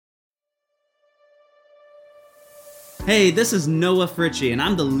Hey, this is Noah Fritchie, and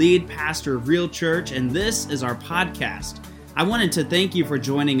I'm the lead pastor of Real Church, and this is our podcast. I wanted to thank you for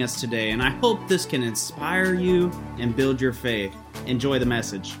joining us today, and I hope this can inspire you and build your faith. Enjoy the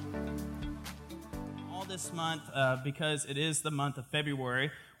message. All this month, because it is the month of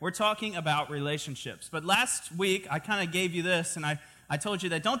February, we're talking about relationships. But last week, I kind of gave you this, and I told you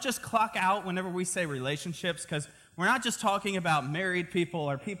that don't just clock out whenever we say relationships, because we're not just talking about married people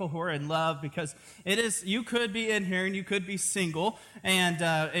or people who are in love, because it is, you could be in here and you could be single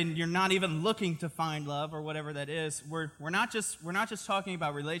and you're not even looking to find love or whatever that is. We're not just talking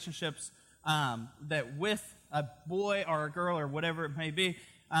about relationships that with a boy or a girl or whatever it may be.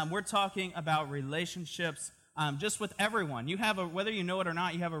 We're talking about relationships just with everyone. You have whether you know it or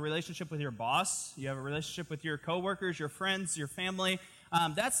not, you have a relationship with your boss, you have a relationship with your coworkers, your friends, your family.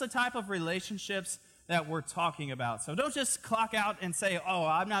 That's the type of relationships that we're talking about. So don't just clock out and say, oh,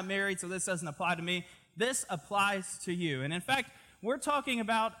 I'm not married, so this doesn't apply to me. This applies to you. And in fact, we're talking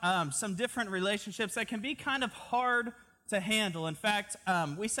about some different relationships that can be kind of hard to handle. In fact,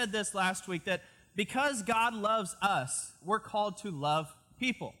 we said this last week, that because God loves us, we're called to love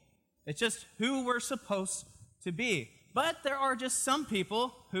people. It's just who we're supposed to be. But there are just some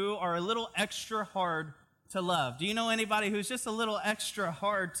people who are a little extra hard to love. Do you know anybody who's just a little extra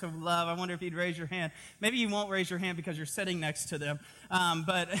hard to love? I wonder if you'd raise your hand. Maybe you won't raise your hand because you're sitting next to them.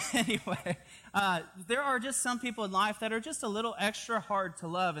 But anyway, there are just some people in life that are just a little extra hard to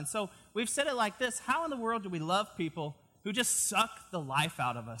love. And so we've said it like this: how in the world do we love people who just suck the life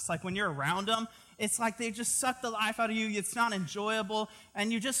out of us? Like when you're around them, it's like they just suck the life out of you. It's not enjoyable.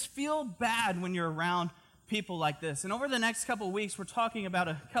 And you just feel bad when you're around people like this. And over the next couple of weeks, we're talking about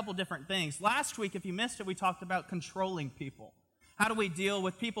a couple different things. Last week, if you missed it, we talked about controlling people. How do we deal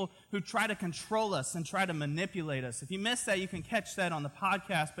with people who try to control us and try to manipulate us? If you missed that, you can catch that on the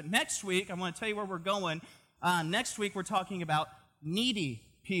podcast. But next week, I want to tell you where we're going. Next week, we're talking about needy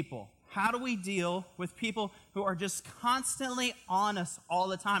people. How do we deal with people who are just constantly on us all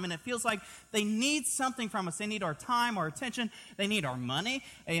the time? And it feels like they need something from us. They need our time, our attention. They need our money.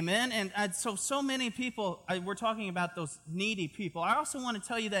 Amen. And so many people, we're talking about those needy people. I also want to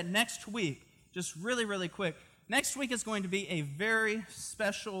tell you that next week, just really, really quick, next week is going to be a very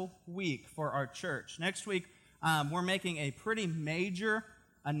special week for our church. Next week, we're making a pretty major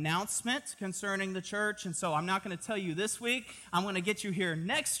announcement concerning the church, and so I'm not going to tell you this week. I'm going to get you here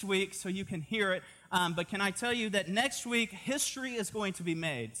next week so you can hear it. But can I tell you that next week history is going to be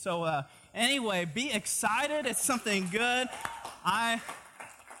made? So anyway, be excited. It's something good. I'm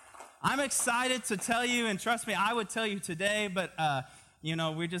excited to tell you, and trust me, I would tell you today, but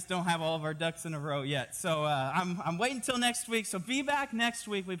we just don't have all of our ducks in a row yet. So I'm waiting until next week. So be back next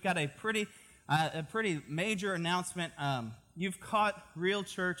week. We've got a pretty major announcement. You've caught Real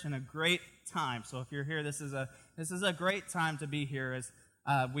Church in a great time. So if you're here, this is a great time to be here as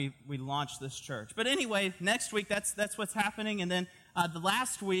we launch this church. But anyway, next week that's what's happening, and then the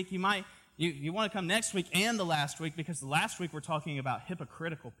last week you want to come next week and the last week, because the last week we're talking about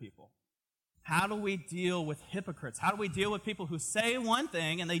hypocritical people. How do we deal with hypocrites? How do we deal with people who say one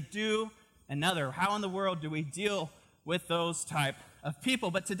thing and they do another? How in the world do we deal with those type of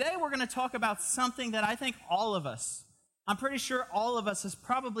people? But today we're going to talk about something that I think I'm pretty sure all of us has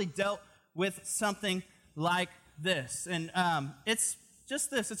probably dealt with something like this. And it's just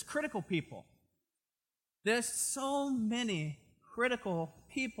this. It's critical people. There's so many critical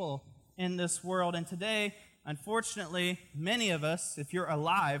people in this world. And today, unfortunately, many of us, if you're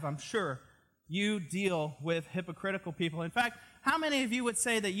alive, I'm sure, you deal with hypocritical people. In fact, how many of you would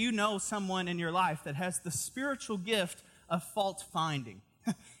say that you know someone in your life that has the spiritual gift of fault finding?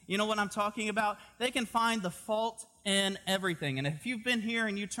 You know what I'm talking about? They can find the fault in everything. And if you've been here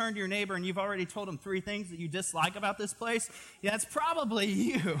and you turn to your neighbor and you've already told them 3 things that you dislike about this place, yeah, it's probably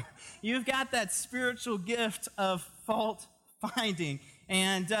you. You've got that spiritual gift of fault finding.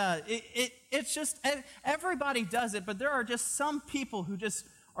 And it's just, everybody does it, but there are just some people who just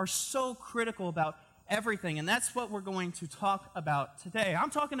are so critical about everything. And that's what we're going to talk about today.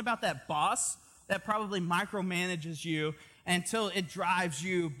 I'm talking about that boss that probably micromanages you until it drives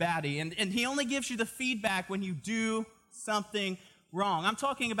you batty. And he only gives you the feedback when you do something wrong. I'm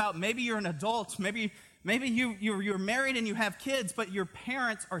talking about maybe you're an adult, maybe you're married and you have kids, but your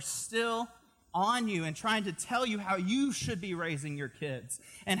parents are still on you and trying to tell you how you should be raising your kids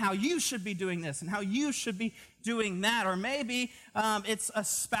and how you should be doing this and how you should be doing that. Or maybe it's a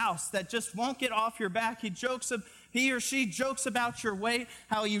spouse that just won't get off your back. He or she jokes about your weight,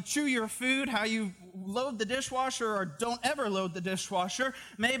 how you chew your food, how you load the dishwasher or don't ever load the dishwasher.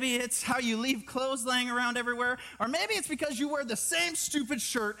 Maybe it's how you leave clothes laying around everywhere. Or maybe it's because you wear the same stupid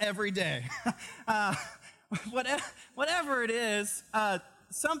shirt every day. whatever it is,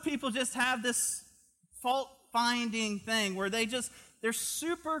 some people just have this fault-finding thing where they're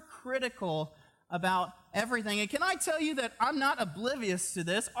super critical about everything. And can I tell you that I'm not oblivious to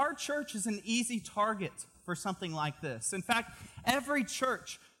this? Our church is an easy target for something like this. In fact, every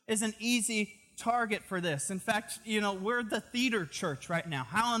church is an easy target for this. In fact, we're the theater church right now.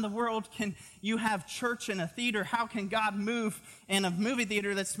 How in the world can you have church in a theater? How can God move in a movie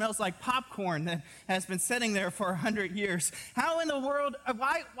theater that smells like popcorn that has been sitting there for 100 years? How in the world,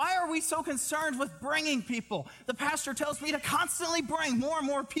 why are we so concerned with bringing people? The pastor tells me to constantly bring more and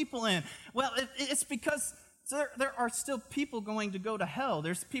more people in. Well, it's because there are still people going to go to hell.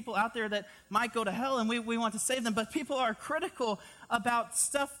 There's people out there that might go to hell, and we want to save them, but people are critical about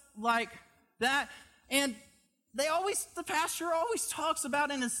stuff like that. And the pastor always talks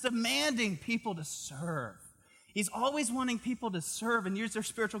about and is demanding people to serve. He's always wanting people to serve and use their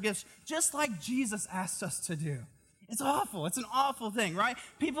spiritual gifts, just like Jesus asked us to do. It's awful. It's an awful thing, right?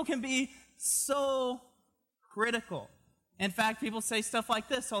 People can be so critical. In fact, people say stuff like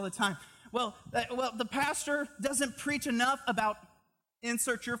this all the time. Well, the pastor doesn't preach enough about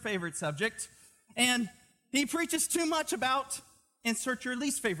insert your favorite subject, and he preaches too much about insert your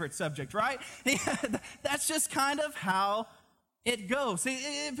least favorite subject, right? That's just kind of how it goes.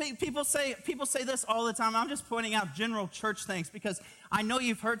 People say this all the time. I'm just pointing out general church things because I know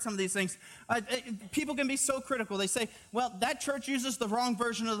you've heard some of these things. People can be so critical. They say, well, that church uses the wrong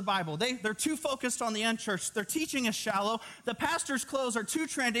version of the Bible. They're too focused on the unchurched. Their teaching is shallow. The pastor's clothes are too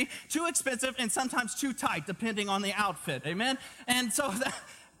trendy, too expensive, and sometimes too tight, depending on the outfit. Amen? And so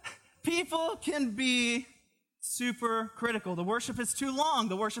people can be super critical. The worship is too long.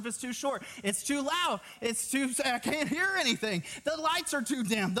 The worship is too short. It's too loud. I can't hear anything. The lights are too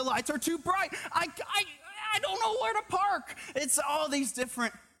dim. The lights are too bright. I don't know where to park. It's all these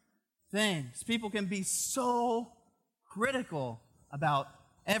different things. People can be so critical about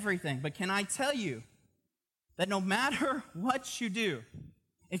everything. But can I tell you that no matter what you do,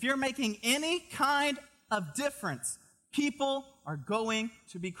 if you're making any kind of difference, people are going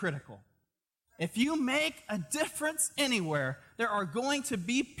to be critical. If you make a difference anywhere, there are going to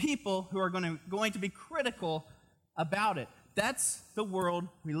be people who are going to be critical about it. That's the world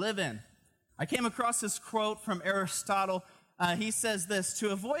we live in. I came across this quote from Aristotle. He says this: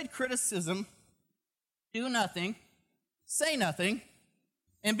 to avoid criticism, do nothing, say nothing,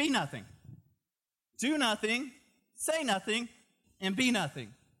 and be nothing. Do nothing, say nothing, and be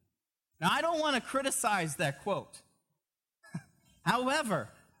nothing. Now, I don't want to criticize that quote. However,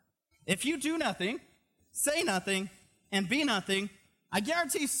 if you do nothing, say nothing, and be nothing, I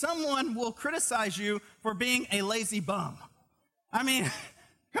guarantee someone will criticize you for being a lazy bum. I mean,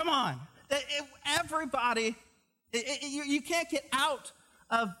 come on. Everybody, you can't get out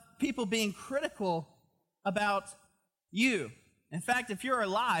of people being critical about you. In fact, if you're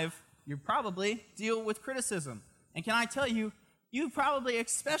alive, you probably deal with criticism. And can I tell you, you probably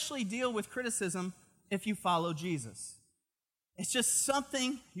especially deal with criticism if you follow Jesus. It's just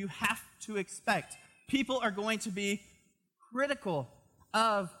something you have to expect. People are going to be critical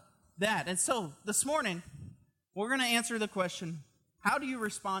of that. And so this morning, we're going to answer the question, how do you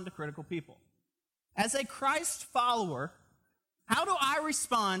respond to critical people? As a Christ follower, how do I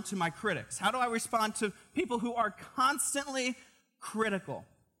respond to my critics? How do I respond to people who are constantly critical?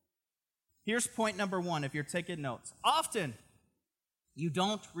 Here's point number one, if you're taking notes. Often, you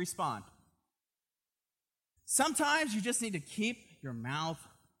don't respond. Sometimes you just need to keep your mouth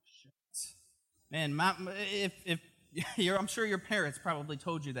shut. Man, I'm sure your parents probably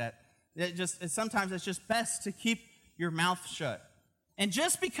told you that. Sometimes it's just best to keep your mouth shut. And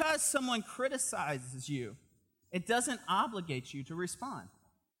just because someone criticizes you, it doesn't obligate you to respond.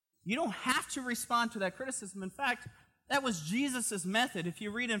 You don't have to respond to that criticism. In fact, that was Jesus' method. If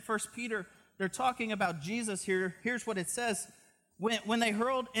you read in 1 Peter, they're talking about Jesus here. Here's what it says. When they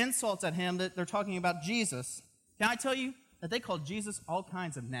hurled insults at him, that they're talking about Jesus, can I tell you that they called Jesus all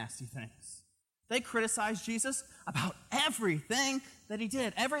kinds of nasty things? They criticized Jesus about everything that he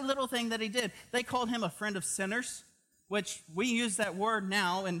did, every little thing that he did. They called him a friend of sinners, which we use that word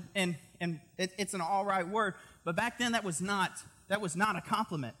now, and it's an all right word, but back then that was not a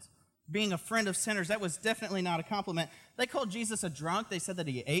compliment. Being a friend of sinners, that was definitely not a compliment. They called Jesus a drunk. They said that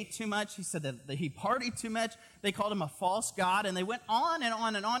he ate too much. He said that he partied too much. They called him a false god, and they went on and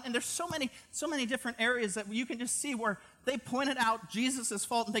on and on. And there's so many different areas that you can just see where they pointed out Jesus'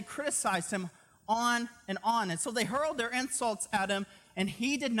 fault, and they criticized him on and on. And so they hurled their insults at him, and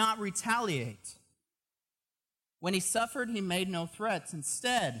he did not retaliate. When he suffered, he made no threats.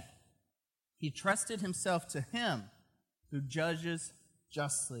 Instead, he trusted himself to him who judges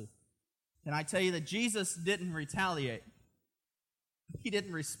justly. Can I tell you that Jesus didn't retaliate? He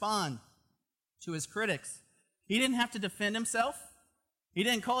didn't respond to his critics. He didn't have to defend himself. He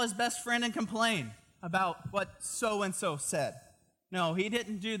didn't call his best friend and complain about what so-and-so said. No, he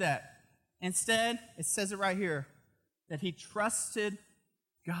didn't do that. Instead, it says it right here, that he trusted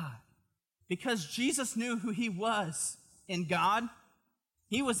God. Because Jesus knew who he was in God,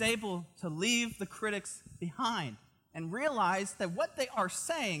 he was able to leave the critics behind and realize that what they are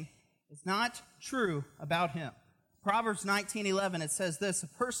saying is not true about him. Proverbs 19:11, it says this, "A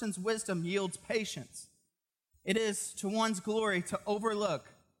person's wisdom yields patience. It is to one's glory to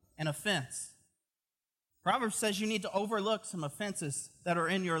overlook an offense." Proverbs says you need to overlook some offenses that are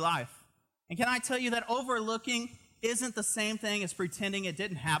in your life. And can I tell you that overlooking isn't the same thing as pretending it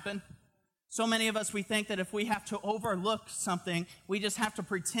didn't happen? So many of us, we think that if we have to overlook something, we just have to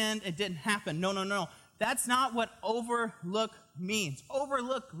pretend it didn't happen. No. That's not what overlook means.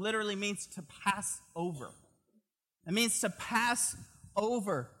 Overlook literally means to pass over. It means to pass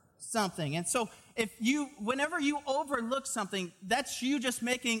over something. And so whenever you overlook something, that's you just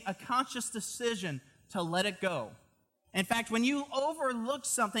making a conscious decision to let it go. In fact, when you overlook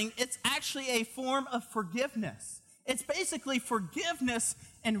something, it's actually a form of forgiveness. It's basically forgiveness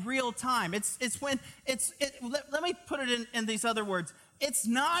in real time. Let me put it in these other words. It's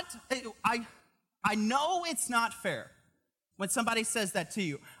not, I know it's not fair when somebody says that to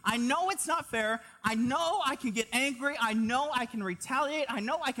you. I know it's not fair. I know I can get angry. I know I can retaliate. I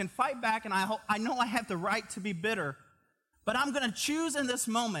know I can fight back, and I know I have the right to be bitter. But I'm going to choose in this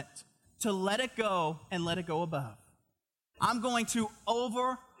moment to let it go and let it go above. I'm going to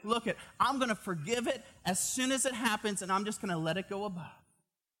overlook it. I'm going to forgive it as soon as it happens, and I'm just going to let it go above.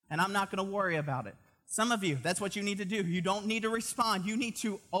 And I'm not going to worry about it. Some of you, that's what you need to do. You don't need to respond. You need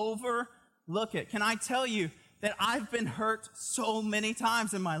to overlook it. Can I tell you that I've been hurt so many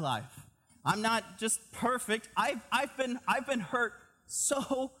times in my life? I'm not just perfect. I've been hurt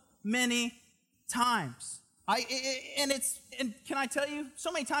so many times. And can I tell you,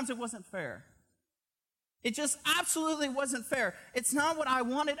 so many times it wasn't fair. It just absolutely wasn't fair. It's not what I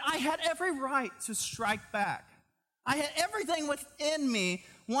wanted. I had every right to strike back. I had everything within me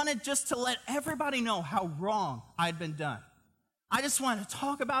wanted just to let everybody know how wrong I'd been done. I just wanted to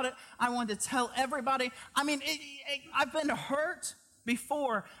talk about it. I wanted to tell everybody. I mean, I've been hurt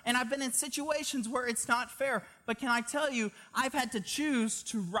before, and I've been in situations where it's not fair. But can I tell you, I've had to choose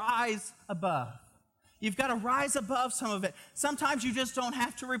to rise above. You've got to rise above some of it. Sometimes you just don't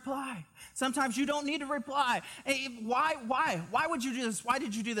have to reply. Sometimes you don't need to reply. Hey, why? Why would you do this? Why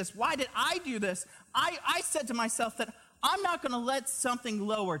did you do this? Why did I do this? I said to myself that I'm not going to let something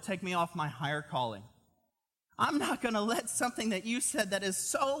lower take me off my higher calling. I'm not going to let something that you said that is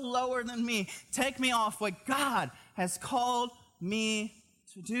so lower than me take me off what God has called me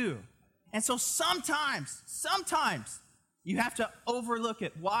to do. And so sometimes, you have to overlook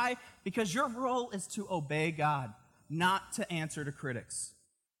it. Why? Because your role is to obey God, not to answer to critics.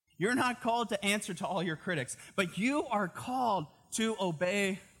 You're not called to answer to all your critics, but you are called to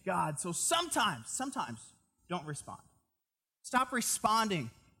obey God. So sometimes, don't respond. Stop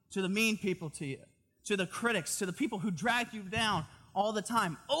responding to the mean people to you, to the critics, to the people who drag you down all the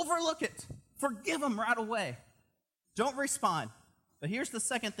time. Overlook it. Forgive them right away. Don't respond. But here's the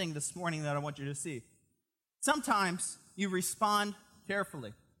second thing this morning that I want you to see. Sometimes you respond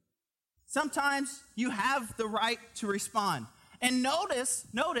carefully. Sometimes you have the right to respond. And notice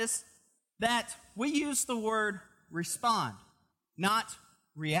that we use the word respond, not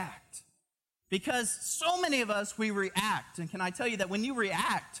react. Because so many of us, we react. And can I tell you that when you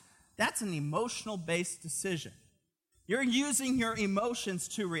react, that's an emotional-based decision. You're using your emotions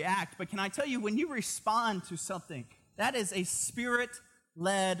to react. But can I tell you, when you respond to something, that is a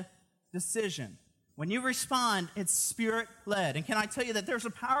spirit-led decision. When you respond, it's spirit-led. And can I tell you that there's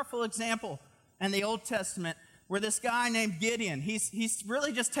a powerful example in the Old Testament where this guy named Gideon, he's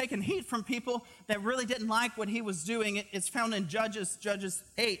really just taken heat from people that really didn't like what he was doing. It's found in Judges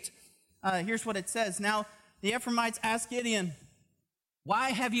 8. Here's what it says. Now, the Ephraimites asked Gideon,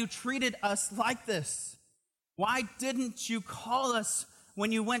 "Why have you treated us like this? Why didn't you call us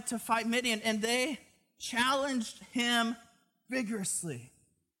when you went to fight Midian?" And they challenged him vigorously.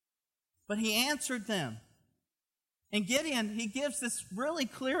 But he answered them. And Gideon, he gives this really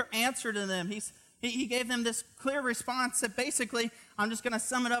clear answer to them. He gave them this clear response that basically, I'm just going to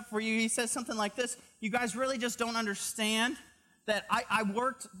sum it up for you. He says something like this: "You guys really just don't understand that I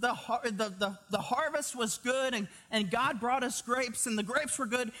worked, the harvest was good, and God brought us grapes, and the grapes were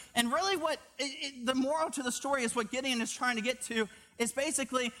good." And really the moral to the story is what Gideon is trying to get to is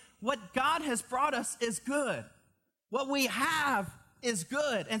basically what God has brought us is good. What we have is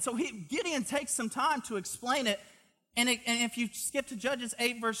good. And so Gideon takes some time to explain it. And if you skip to Judges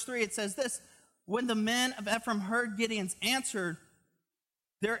 8, verse 3, it says this: when the men of Ephraim heard Gideon's answer,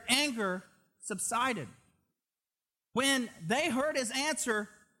 their anger subsided. When they heard his answer,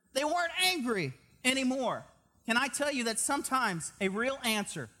 they weren't angry anymore. Can I tell you that sometimes a real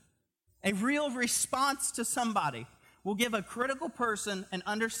answer, a real response to somebody will give a critical person an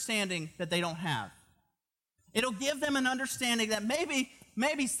understanding that they don't have. It'll give them an understanding that maybe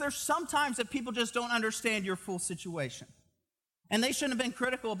there's sometimes that people just don't understand your full situation. And they shouldn't have been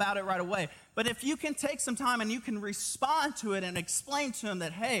critical about it right away. But if you can take some time and you can respond to it and explain to them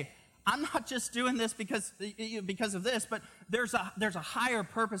that, hey, I'm not just doing this because of this, but there's a higher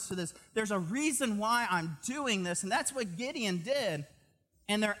purpose to this. There's a reason why I'm doing this. And that's what Gideon did.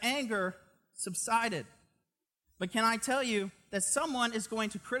 And their anger subsided. But can I tell you that someone is going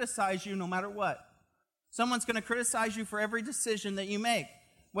to criticize you no matter what? Someone's going to criticize you for every decision that you make.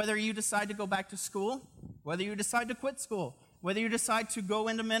 Whether you decide to go back to school, whether you decide to quit school, whether you decide to go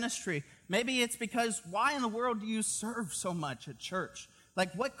into ministry. Maybe it's because, why in the world do you serve so much at church?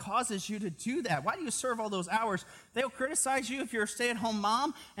 Like, what causes you to do that? Why do you serve all those hours? They'll criticize you if you're a stay-at-home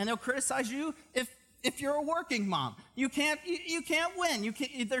mom, and they'll criticize you if you're a working mom. You can't win.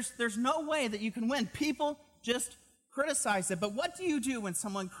 There's no way that you can win. People just criticize it. But what do you do when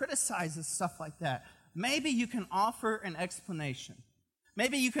someone criticizes stuff like that? Maybe you can offer an explanation.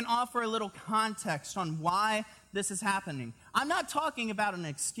 Maybe you can offer a little context on why this is happening. I'm not talking about an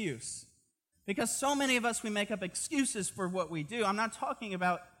excuse, because so many of us, we make up excuses for what we do. I'm not talking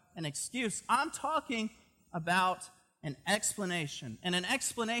about an excuse. I'm talking about an explanation, and an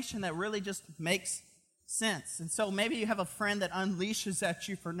explanation that really just makes sense. And so maybe you have a friend that unleashes at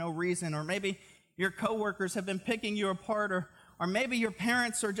you for no reason, or maybe your coworkers have been picking you apart, or maybe your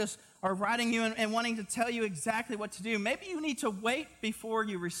parents are writing you and wanting to tell you exactly what to do. Maybe you need to wait before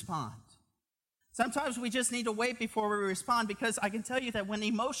you respond. Sometimes we just need to wait before we respond, because I can tell you that when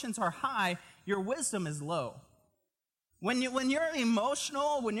emotions are high, your wisdom is low. When you're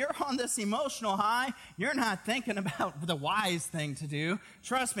emotional, when you're on this emotional high, you're not thinking about the wise thing to do.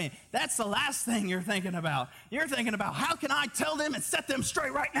 Trust me, that's the last thing you're thinking about. You're thinking about, how can I tell them and set them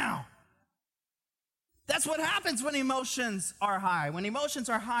straight right now? That's what happens when emotions are high. When emotions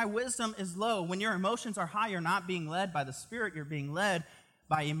are high, wisdom is low. When your emotions are high, you're not being led by the Spirit, you're being led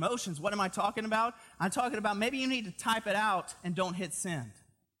by emotions. What am I talking about? I'm talking about maybe you need to type it out and don't hit send.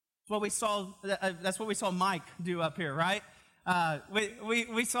 That's what we saw Mike do up here, right?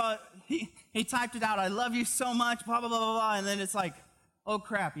 We saw, he typed it out, I love you so much, blah, blah, blah, blah, blah, and then it's like, oh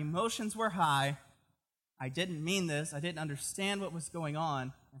crap, emotions were high. I didn't mean this. I didn't understand what was going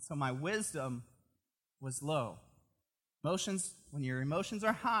on, and so my wisdom was low. When your emotions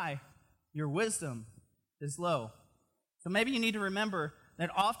are high, your wisdom is low. So maybe you need to remember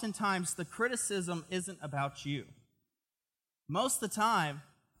that oftentimes the criticism isn't about you. Most of the time,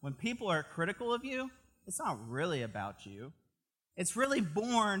 when people are critical of you, it's not really about you. It's really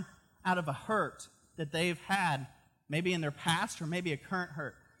born out of a hurt that they've had, maybe in their past or maybe a current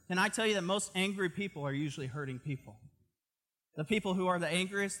hurt. Can I tell you that most angry people are usually hurting people? The people who are the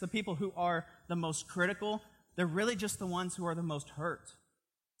angriest, the people who are the most critical, they're really just the ones who are the most hurt.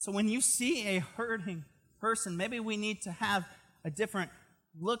 So when you see a hurting person, maybe we need to have a different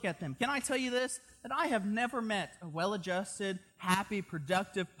look at them. Can I tell you this? That I have never met a well-adjusted, happy,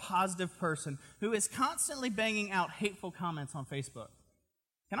 productive, positive person who is constantly banging out hateful comments on Facebook.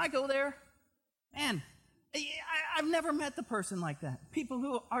 Can I go there? Man, I've never met the person like that. People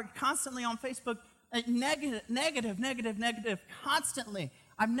who are constantly on Facebook, negative, constantly.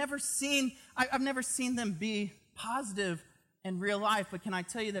 I've never seen them be positive in real life, but can I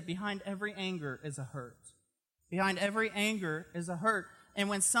tell you that behind every anger is a hurt? Behind every anger is a hurt. And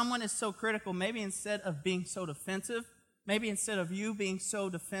when someone is so critical, maybe instead of being so defensive, maybe instead of you being so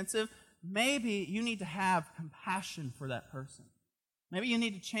defensive, maybe you need to have compassion for that person. Maybe you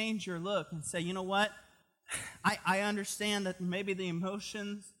need to change your look and say, you know what? I understand that maybe the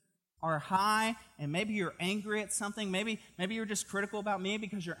emotions are high, and maybe you're angry at something. Maybe you're just critical about me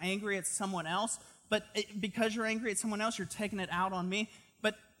because you're angry at someone else. But because you're angry at someone else, you're taking it out on me.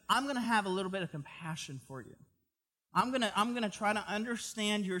 But I'm going to have a little bit of compassion for you. I'm gonna try to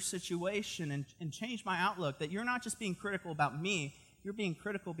understand your situation and change my outlook, that you're not just being critical about me, you're being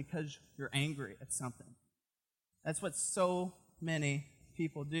critical because you're angry at something. That's what so many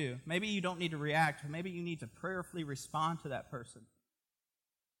people do. Maybe you don't need to react, but maybe you need to prayerfully respond to that person.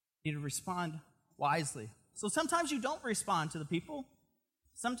 You need to respond wisely. So sometimes you don't respond to the people.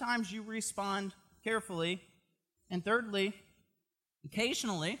 Sometimes you respond carefully. And thirdly,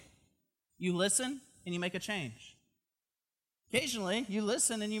 occasionally, you listen and you make a change. Occasionally, you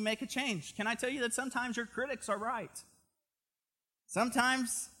listen and you make a change. Can I tell you that sometimes your critics are right?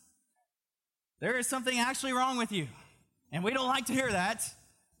 Sometimes there is something actually wrong with you, and we don't like to hear that,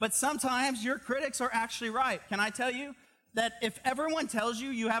 but sometimes your critics are actually right. Can I tell you that if everyone tells you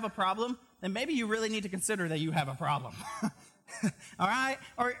you have a problem, then maybe you really need to consider that you have a problem. All right?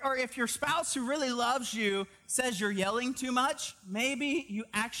 Or if your spouse who really loves you says you're yelling too much, maybe you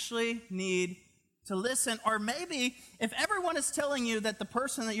actually need to listen. Or maybe if everyone is telling you that the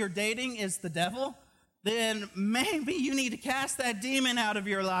person that you're dating is the devil, then maybe you need to cast that demon out of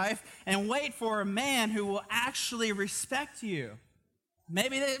your life and wait for a man who will actually respect you.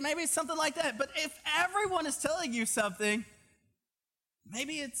 Maybe it's something like that. But if everyone is telling you something,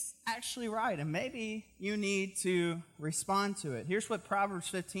 maybe it's actually right, and maybe you need to respond to it. Here's what Proverbs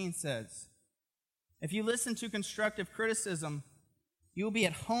 15 says. If you listen to constructive criticism, you will be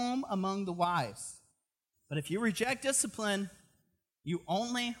at home among the wise. But if you reject discipline, you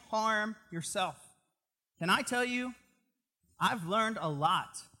only harm yourself. Can I tell you, I've learned a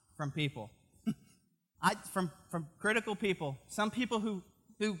lot from people. From critical people. Some people who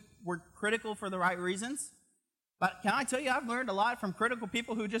were critical for the right reasons. But can I tell you, I've learned a lot from critical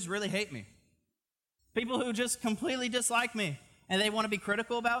people who just really hate me. People who just completely dislike me, and they want to be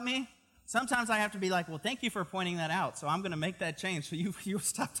critical about me. Sometimes I have to be like, well, thank you for pointing that out, so I'm going to make that change so you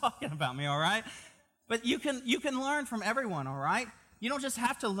stop talking about me, all right? But you can learn from everyone, all right? You don't just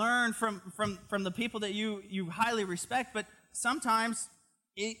have to learn from the people that you highly respect, but sometimes,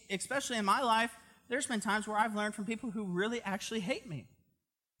 especially in my life, there's been times where I've learned from people who really actually hate me.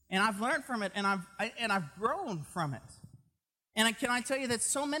 And I've learned from it, and I've grown from it. And can I tell you that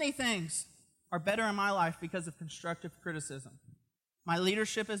so many things are better in my life because of constructive criticism. My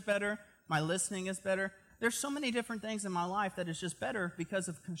leadership is better. My listening is better. There's so many different things in my life that is just better because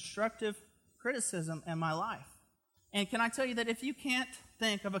of constructive criticism in my life. And can I tell you that if you can't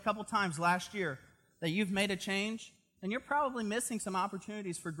think of a couple times last year that you've made a change, then you're probably missing some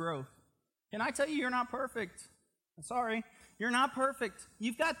opportunities for growth. Can I tell you, you're not perfect? I'm sorry. You're not perfect.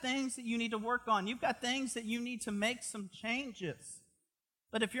 You've got things that you need to work on. You've got things that you need to make some changes.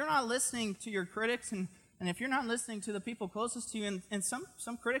 But if you're not listening to your critics and if you're not listening to the people closest to you, and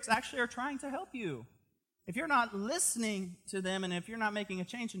some critics actually are trying to help you, if you're not listening to them and if you're not making a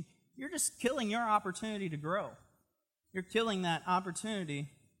change, you're just killing your opportunity to grow. You're killing that opportunity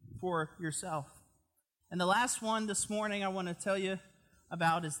for yourself. And the last one this morning I want to tell you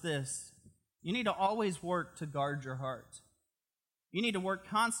about is this. You need to always work to guard your heart. You need to work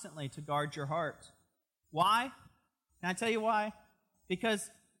constantly to guard your heart. Why? Can I tell you why? Because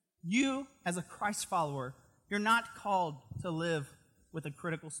you, as a Christ follower, you're not called to live with a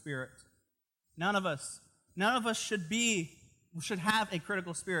critical spirit. None of us should have a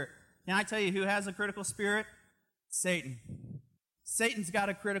critical spirit. Can I tell you who has a critical spirit? Satan. Satan's got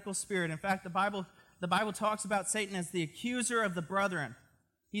a critical spirit. In fact, the Bible talks about Satan as the accuser of the brethren.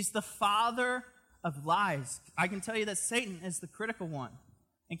 He's the father of lies. I can tell you that Satan is the critical one.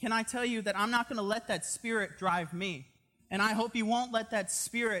 And can I tell you that I'm not going to let that spirit drive me. And I hope you won't let that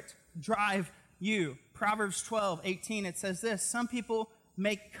spirit drive you. Proverbs 12:18, it says this, some people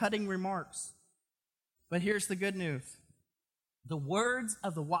make cutting remarks. But here's the good news. The words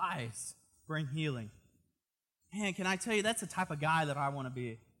of the wise bring healing. Man, can I tell you, that's the type of guy that I want to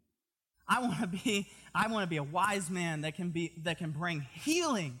be. I want to be a wise man that can bring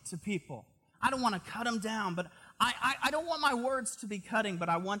healing to people. I don't want to cut them down, but I don't want my words to be cutting, but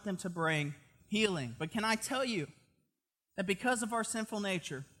I want them to bring healing. But can I tell you that because of our sinful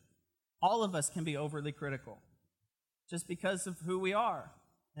nature, all of us can be overly critical. Just because of who we are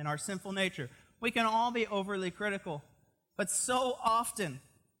and our sinful nature. We can all be overly critical. But so often,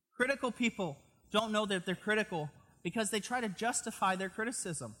 critical people don't know that they're critical because they try to justify their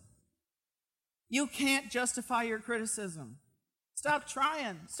criticism. You can't justify your criticism. Stop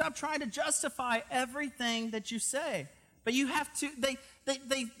trying. Stop trying to justify everything that you say. But you have to,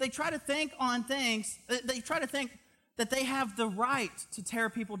 they try to think on things, they try to think that they have the right to tear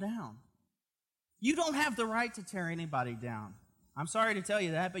people down. You don't have the right to tear anybody down. I'm sorry to tell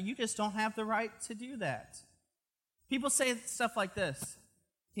you that, but you just don't have the right to do that. People say stuff like this.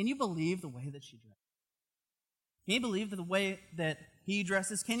 Can you believe the way that she dresses? Can you believe the way that he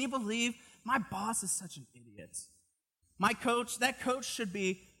dresses? Can you believe my boss is such an idiot? That coach should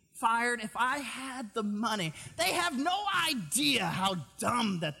be fired if I had the money. They have no idea how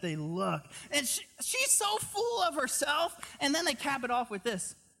dumb that they look. And she's so full of herself. And then they cap it off with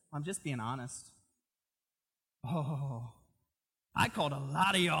this. I'm just being honest. Oh, I called a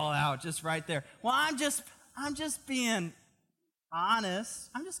lot of y'all out just right there. Well, I'm just being honest.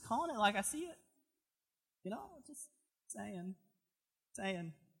 I'm just calling it like I see it. You know, saying.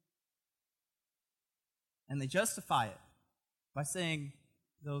 And they justify it by saying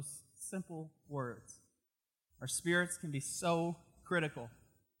those simple words. Our spirits can be so critical.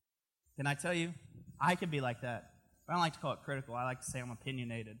 Can I tell you? I can be like that. I don't like to call it critical. I like to say I'm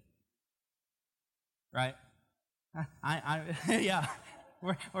opinionated. Right? Yeah.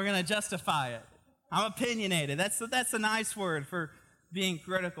 We're going to justify it. I'm opinionated. That's a nice word for being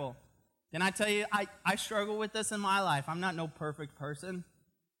critical. Can I tell you, I struggle with this in my life. I'm not no perfect person.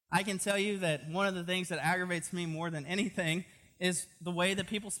 I can tell you that one of the things that aggravates me more than anything is the way that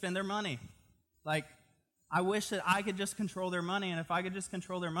people spend their money. Like, I wish that I could just control their money, and if I could just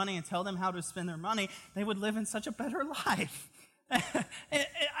control their money and tell them how to spend their money, they would live in such a better life. And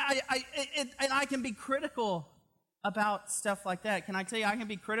I can be critical about stuff like that. Can I tell you, I can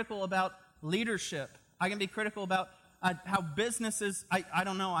be critical about leadership. I can be critical about how businesses, I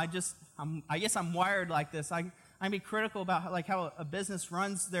don't know, I guess I'm wired like this. I can be critical about how a business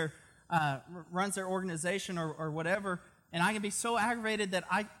runs their organization or whatever, and I can be so aggravated that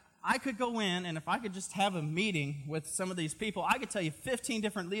I could go in, and if I could just have a meeting with some of these people, I could tell you 15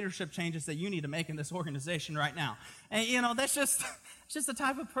 different leadership changes that you need to make in this organization right now. And, that's just the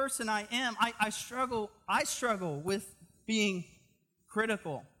type of person I am. I struggle with being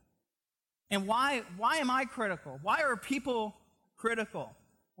critical. And why am I critical? Why are people critical?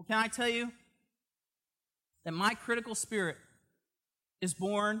 Well, can I tell you that my critical spirit is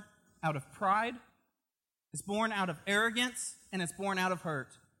born out of pride, it's born out of arrogance, and it's born out of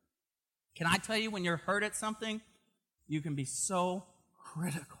hurt. Can I tell you, when you're hurt at something, you can be so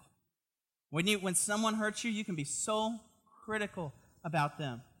critical. When someone hurts you, you can be so critical about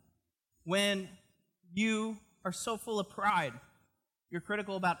them. When you are so full of pride, you're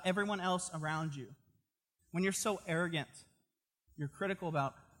critical about everyone else around you. When you're so arrogant, you're critical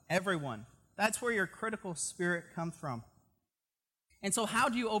about everyone. That's where your critical spirit comes from. And so how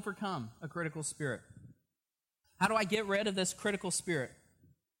do you overcome a critical spirit? How do I get rid of this critical spirit?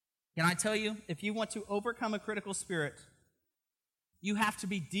 Can I tell you, if you want to overcome a critical spirit, you have to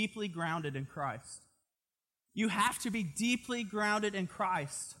be deeply grounded in Christ. You have to be deeply grounded in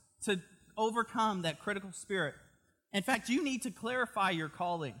Christ to overcome that critical spirit. In fact, you need to clarify your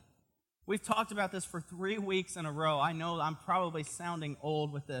calling. We've talked about this for 3 weeks in a row. I know I'm probably sounding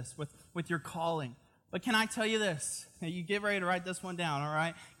old with this, with your calling. But can I tell you this? You get ready to write this one down, all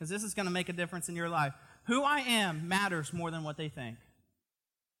right? Because this is going to make a difference in your life. Who I am matters more than what they think.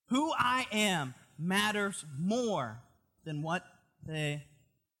 Who I am matters more than what they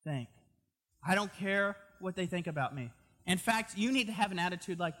think. I don't care what they think about me. In fact, you need to have an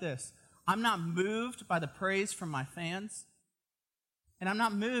attitude like this. I'm not moved by the praise from my fans, and I'm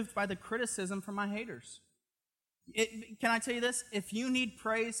not moved by the criticism from my haters. Can I tell you this? If you need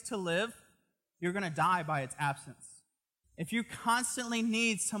praise to live, you're going to die by its absence. If you constantly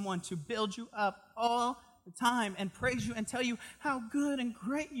need someone to build you up all the time and praise you and tell you how good and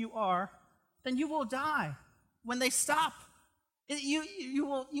great you are, then you will die. When they stop, you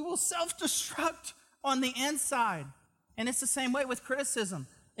will self-destruct on the inside. And it's the same way with criticism.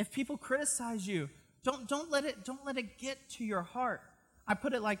 If people criticize you, don't let it get to your heart. I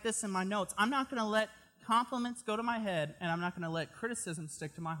put it like this in my notes. I'm not going to let compliments go to my head, and I'm not going to let criticism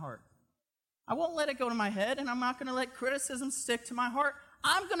stick to my heart. I won't let it go to my head, and I'm not going to let criticism stick to my heart.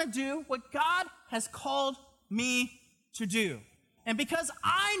 I'm going to do what God has called me to do. And because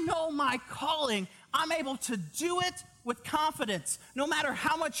I know my calling, I'm able to do it with confidence, no matter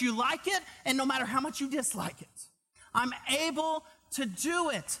how much you like it and no matter how much you dislike it. I'm able to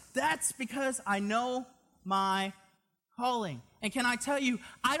do it. That's because I know my calling. And can I tell you,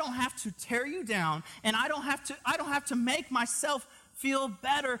 I don't have to tear you down, and I don't have to make myself feel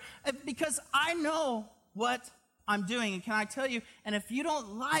better, because I know what I'm doing. And can I tell you, and if you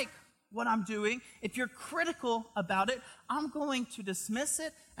don't like what I'm doing, if you're critical about it, I'm going to dismiss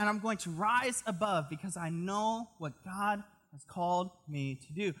it, and I'm going to rise above, because I know what God has called me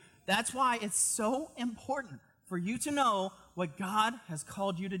to do. That's why it's so important for you to know what God has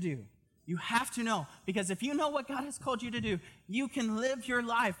called you to do. You have to know, because if you know what God has called you to do, you can live your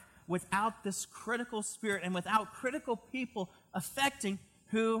life without this critical spirit and without critical people affecting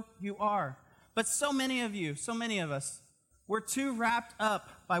who you are. But so many of us, we're too wrapped up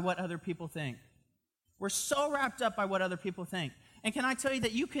by what other people think. We're so wrapped up by what other people think. And can I tell you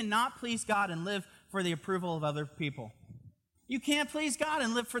that you cannot please God and live for the approval of other people? You can't please God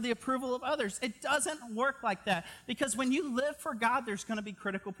and live for the approval of others. It doesn't work like that, because when you live for God, there's going to be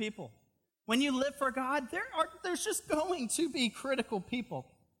critical people. When you live for God, there's just going to be critical people.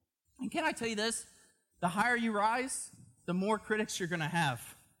 And can I tell you this? The higher you rise, the more critics you're going to have.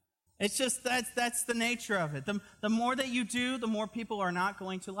 It's just that's the nature of it. The more that you do, the more people are not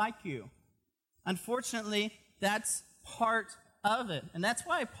going to like you. Unfortunately, that's part of it. And that's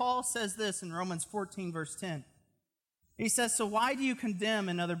why Paul says this in Romans 14, verse 10. He says, so why do you condemn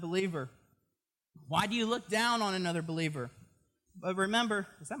another believer? Why do you look down on another believer? But remember,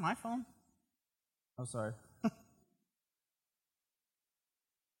 is that my phone? Oh, sorry.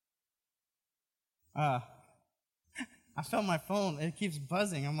 I felt my phone. It keeps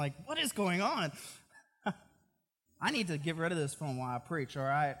buzzing. I'm like, what is going on? I need to get rid of this phone while I preach, all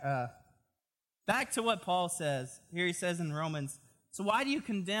right? Back to what Paul says. Here he says in Romans, so why do you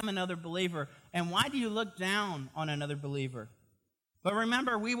condemn another believer? And why do you look down on another believer? But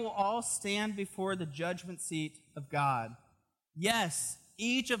remember, we will all stand before the judgment seat of God. Yes,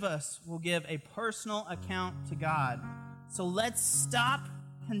 each of us will give a personal account to God. So let's stop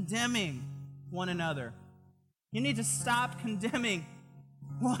condemning one another. You need to stop condemning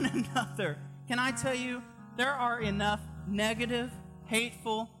one another. Can I tell you, there are enough negative,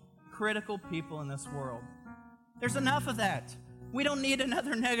 hateful, critical people in this world. There's enough of that. We don't need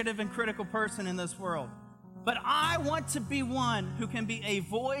another negative and critical person in this world. But I want to be one who can be a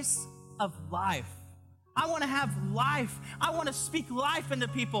voice of life. I want to have life. I want to speak life into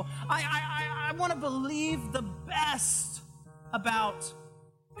people. I want to believe the best about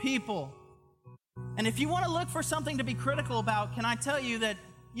people. And if you want to look for something to be critical about, can I tell you that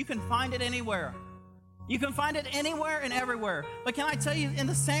you can find it anywhere? You can find it anywhere and everywhere. But can I tell you, in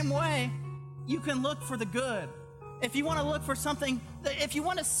the same way, you can look for the good. If you want to look for something, if you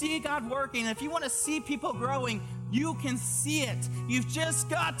want to see God working, if you want to see people growing, you can see it. You've just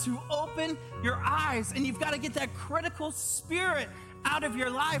got to open your eyes, and you've got to get that critical spirit out of your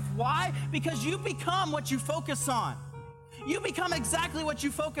life. Why? Because you become what you focus on. You become exactly what you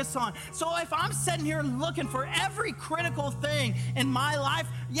focus on. So if I'm sitting here looking for every critical thing in my life,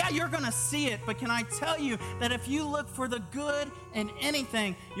 yeah, you're going to see it. But can I tell you that if you look for the good in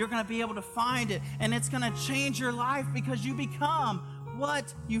anything, you're going to be able to find it. And it's going to change your life because you become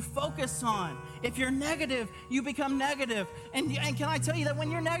what you focus on. If you're negative, you become negative. And can I tell you that when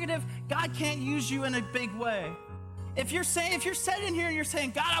you're negative, God can't use you in a big way. If you're sitting here and you're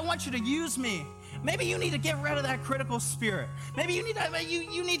saying, God, I want you to use me, maybe you need to get rid of that critical spirit. Maybe you need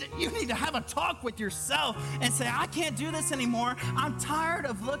to have a talk with yourself and say, I can't do this anymore. I'm tired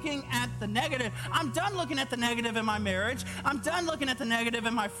of looking at the negative. I'm done looking at the negative in my marriage. I'm done looking at the negative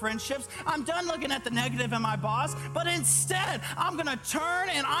in my friendships. I'm done looking at the negative in my boss. But instead, I'm going to turn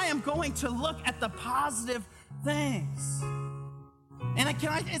and I am going to look at the positive things. And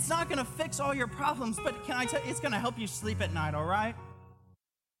it's not going to fix all your problems, but can I tell you, it's going to help you sleep at night, all right?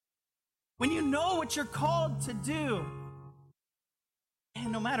 When you know what you're called to do,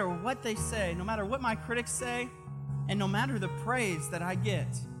 and no matter what they say, no matter what my critics say, and no matter the praise that I get,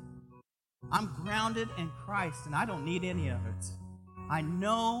 I'm grounded in Christ, and I don't need any of it. I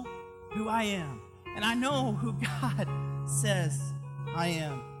know who I am, and I know who God says I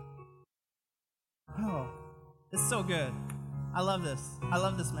am. Oh, it's so good. I love this. I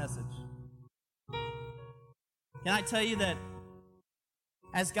love this message. Can I tell you that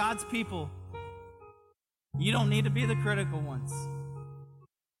as God's people, you don't need to be the critical ones.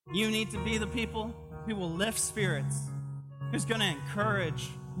 You need to be the people who will lift spirits, who's going to encourage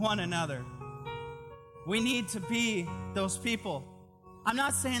one another. We need to be those people. I'm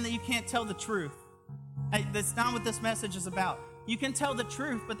not saying that you can't tell the truth. That's not what this message is about. You can tell the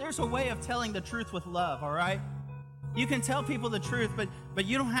truth, but there's a way of telling the truth with love, all right? You can tell people the truth, but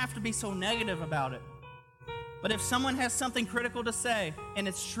you don't have to be so negative about it. But if someone has something critical to say, and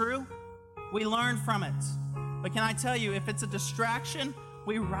it's true, we learn from it. But can I tell you, if it's a distraction,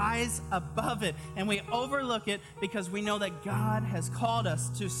 we rise above it, and we overlook it because we know that God has called us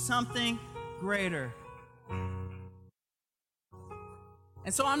to something greater.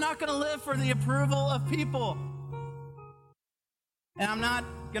 And so I'm not going to live for the approval of people. And I'm not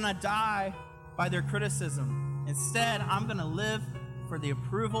going to die by their criticism. Instead, I'm going to live for the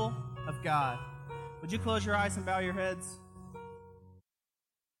approval of God. Would you close your eyes and bow your heads?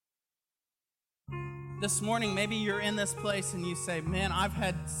 This morning, maybe you're in this place and you say, man, I've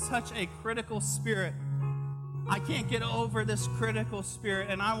had such a critical spirit. I can't get over this critical spirit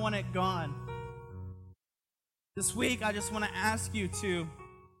and I want it gone. This week, I just want to ask you to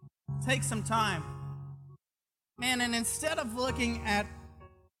take some time. Man, and instead of looking at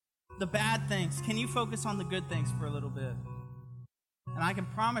the bad things, can you focus on the good things for a little bit? And I can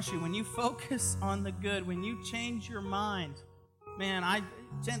promise you, when you focus on the good, when you change your mind, man,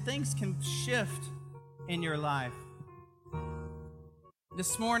 things can shift in your life.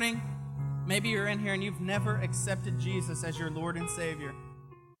 This morning, maybe you're in here and you've never accepted Jesus as your Lord and Savior.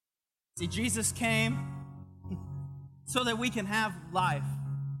 See, Jesus came so that we can have life,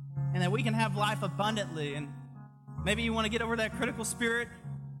 and that we can have life abundantly. And maybe you want to get over that critical spirit,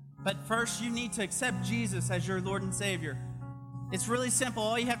 but first you need to accept Jesus as your Lord and Savior. It's really simple.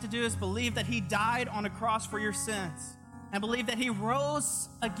 All you have to do is believe that He died on a cross for your sins, and believe that He rose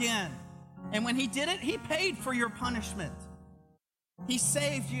again. And when He did it, He paid for your punishment. He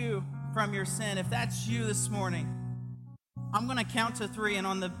saved you from your sin. If that's you this morning, I'm going to count to 3, and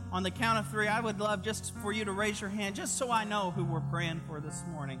on the count of 3, I would love just for you to raise your hand, just so I know who we're praying for this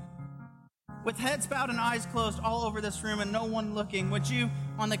morning. With heads bowed and eyes closed all over this room and no one looking, would you,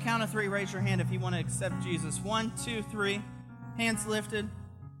 on the count of 3, raise your hand if you want to accept Jesus? 1, 2, 3. Hands lifted.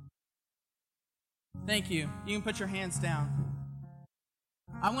 Thank you. You can put your hands down.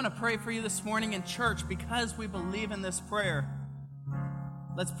 I want to pray for you this morning in church because we believe in this prayer.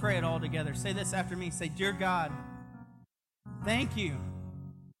 Let's pray it all together. Say this after me. Say, Dear God, thank you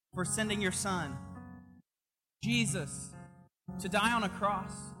for sending your Son, Jesus, to die on a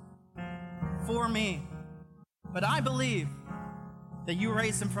cross for me. But I believe that you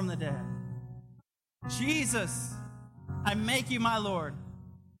raised Him from the dead. Jesus, I make you my Lord.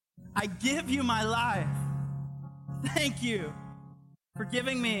 I give you my life. Thank you for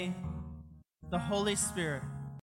giving me the Holy Spirit.